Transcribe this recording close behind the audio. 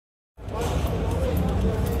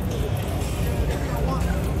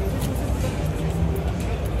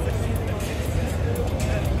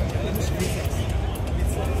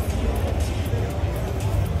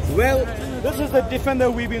is the Defender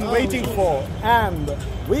we've been waiting for, and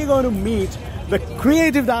we're going to meet the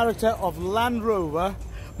creative director of Land Rover,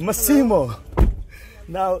 Massimo.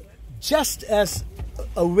 Now, just as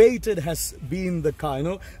awaited has been the car, you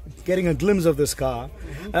know, getting a glimpse of this car,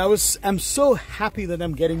 I'm so happy that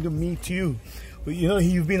I'm getting to meet you. You know,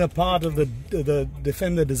 you've been a part of the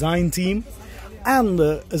Defender design team, and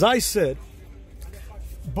as I said,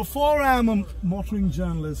 before I'm a motoring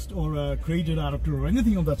journalist or a creative director or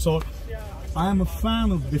anything of that sort, I am a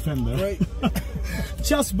fan of Defender. Right.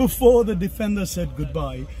 Just before the Defender said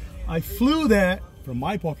goodbye, I flew there from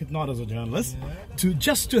my pocket, not as a journalist,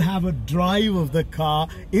 to have a drive of the car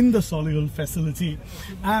in the Solihull facility.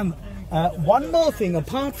 And one more thing,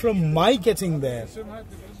 apart from my getting there,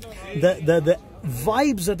 the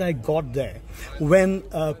vibes that I got there when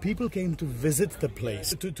people came to visit the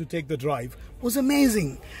place to take the drive was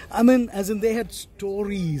amazing. I mean, as in they had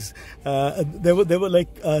stories. There were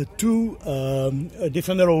like two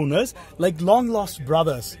Defender owners, like long lost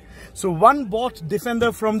brothers. So one bought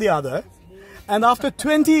Defender from the other, and after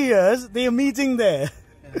 20 years they are meeting there.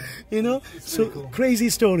 Yeah. You know, it's so cool. Crazy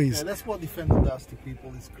stories. Yeah, that's what Defender does to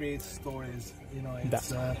people. It creates stories. You know,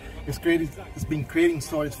 it's been creating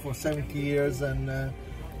stories for 70 years, and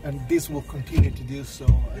this will continue to do so.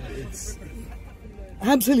 It's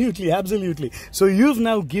absolutely. So you've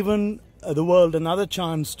now given the world another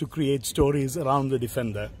chance to create stories around the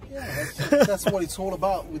Defender. Yeah, that's what it's all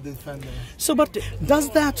about with the Defender. So, but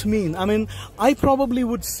does that mean, I mean, I probably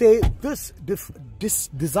would say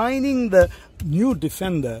designing the new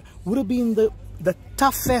Defender would have been the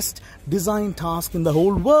toughest design task in the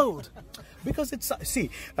whole world. Because it's,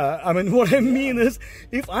 see, I mean, what I mean is,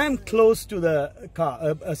 if I am close to the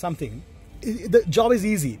car, something, the job is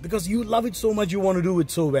easy because you love it so much, you want to do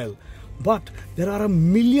it so well. But there are a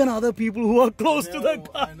million other people who are close to the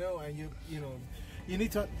car. I know, and you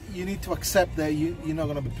need to accept that you're not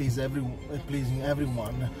going to be pleasing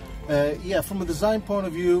everyone. Yeah, from a design point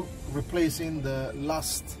of view, replacing the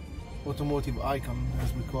last automotive icon,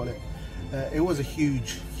 as we call it, it was a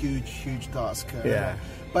huge task. Yeah.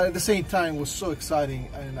 But at the same time, it was so exciting,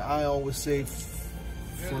 and I always say,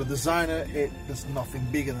 for a designer, there's nothing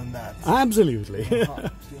bigger than that. Absolutely.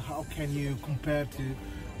 How can you compare to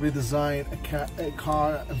redesign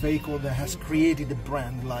a vehicle that has created a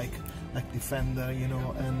brand like Defender, you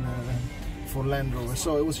know, and for Land Rover?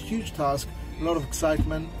 So it was a huge task, a lot of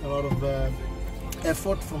excitement, a lot of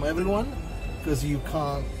effort from everyone, because you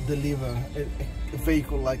can't deliver a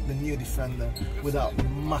vehicle like the new Defender without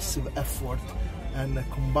massive effort and a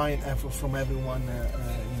combined effort from everyone,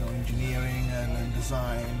 you know, engineering and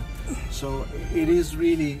design. So it is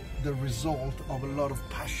really the result of a lot of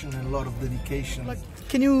passion and a lot of dedication. Like,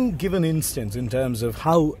 can you give an instance in terms of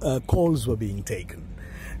how calls were being taken?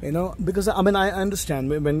 You know, because I mean, I understand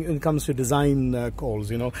when it comes to design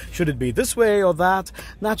calls, you know, should it be this way or that?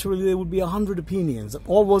 Naturally, there would be 100 opinions.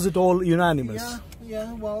 Or was it all unanimous?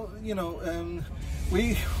 Yeah. Well, you know,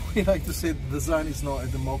 we like to say design is not a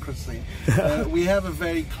democracy. We have a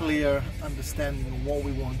very clear understanding of what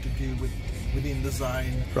we want to do within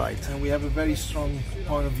design. Right. And we have a very strong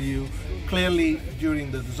point of view. Clearly,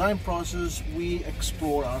 during the design process, we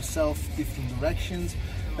explore ourselves different directions.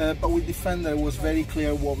 But with Defender, it was very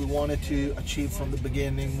clear what we wanted to achieve from the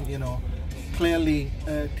beginning. You know, clearly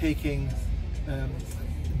taking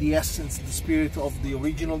the essence, the spirit of the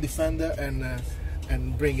original Defender,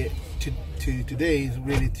 and bring it to today,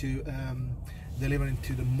 really to deliver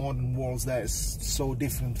into the modern worlds that is so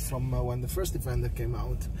different from when the first Defender came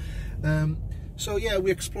out. So yeah, we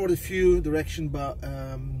explored a few directions, but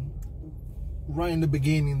right in the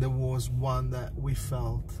beginning there was one that we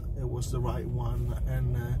felt it was the right one,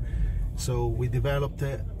 and so we developed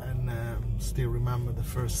it, and still remember the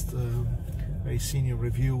first very senior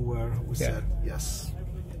review where we said, yes,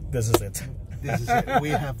 this is it. This is it. We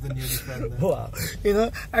have the new Defender. Wow. You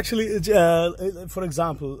know, actually, for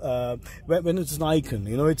example, when it's an icon,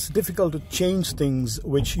 you know, it's difficult to change things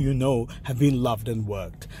which, you know, have been loved and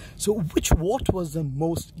worked. So what was the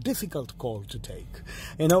most difficult call to take?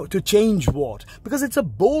 You know, to change what? Because it's a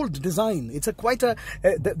bold design. It's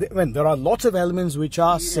there are lots of elements which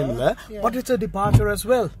are similar, but it's a departure as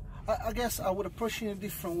well. I guess I would approach it in a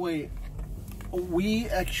different way. We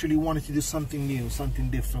actually wanted to do something new,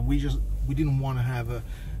 something different. We didn't want to have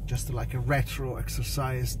just like a retro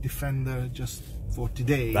exercise Defender just for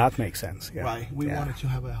today. That makes sense. Yeah. Right. We wanted to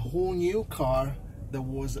have a whole new car that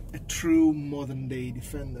was a true modern day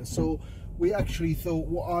Defender. So we actually thought,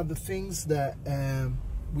 what are the things that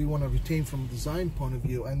we want to retain from a design point of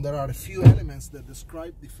view? And there are a few elements that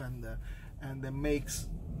describe Defender, and that makes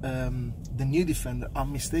the new Defender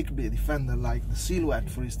unmistakably a Defender. Like the silhouette,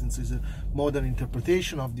 for instance, is a modern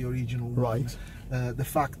interpretation of the original one. The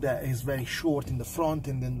fact that it's very short in the front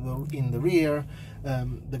and then in the rear,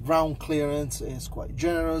 the ground clearance is quite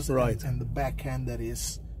generous, and the back end that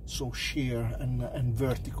is so sheer and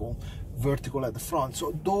vertical at the front.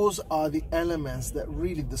 So those are the elements that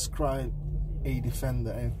really describe a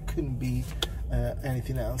Defender, and couldn't be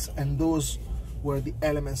anything else. And those were the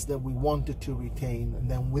elements that we wanted to retain. And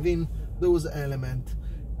then within those elements,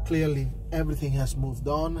 clearly everything has moved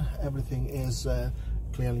on. Everything is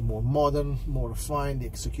clearly more modern, more refined, the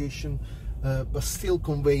execution, but still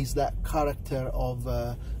conveys that character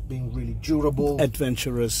of being really durable,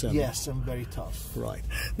 adventurous, and yes, and very tough. Right.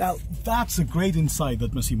 Now that's a great insight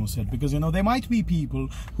that Massimo said, because there might be people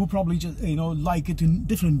who probably just like it in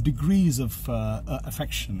different degrees of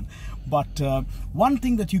affection, but one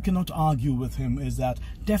thing that you cannot argue with him is that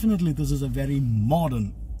definitely this is a very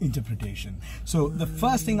modern interpretation. So the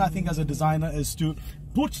first thing I think as a designer is to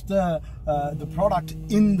put the product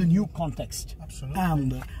in the new context. Absolutely.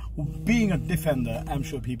 And being a Defender, I'm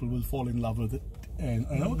sure people will fall in love with it,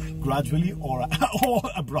 gradually or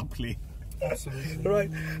abruptly. Absolutely.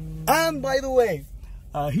 Right. And by the way,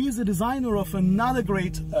 he is the designer of another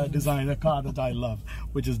great designer car that I love,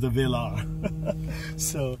 which is the Velar.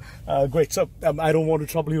 So great. So I don't want to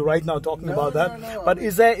trouble you right now talking about that. No, but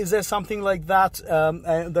is there something like that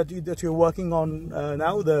that you're working on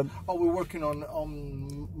now? We're working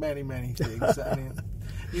on many things. I mean,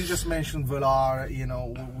 you just mentioned Velar.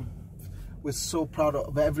 We're so proud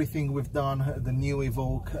of everything we've done. The new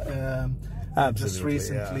Evoque, just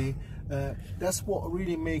recently. Yeah. That's what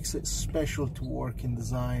really makes it special to work in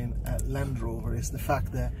design at Land Rover, is the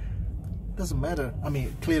fact that it doesn't matter. I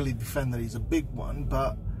mean, clearly Defender is a big one,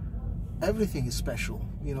 but everything is special.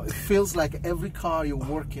 It feels like every car you're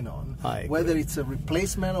working on, whether it's a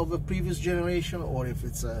replacement of a previous generation or if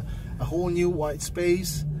it's a whole new white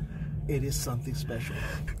space, it is something special.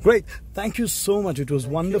 Great. Thank you so much. It was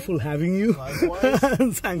wonderful having you. Likewise.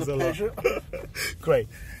 Thanks a lot. Pleasure. Great.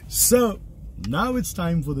 So now it's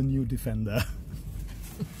time for the new Defender.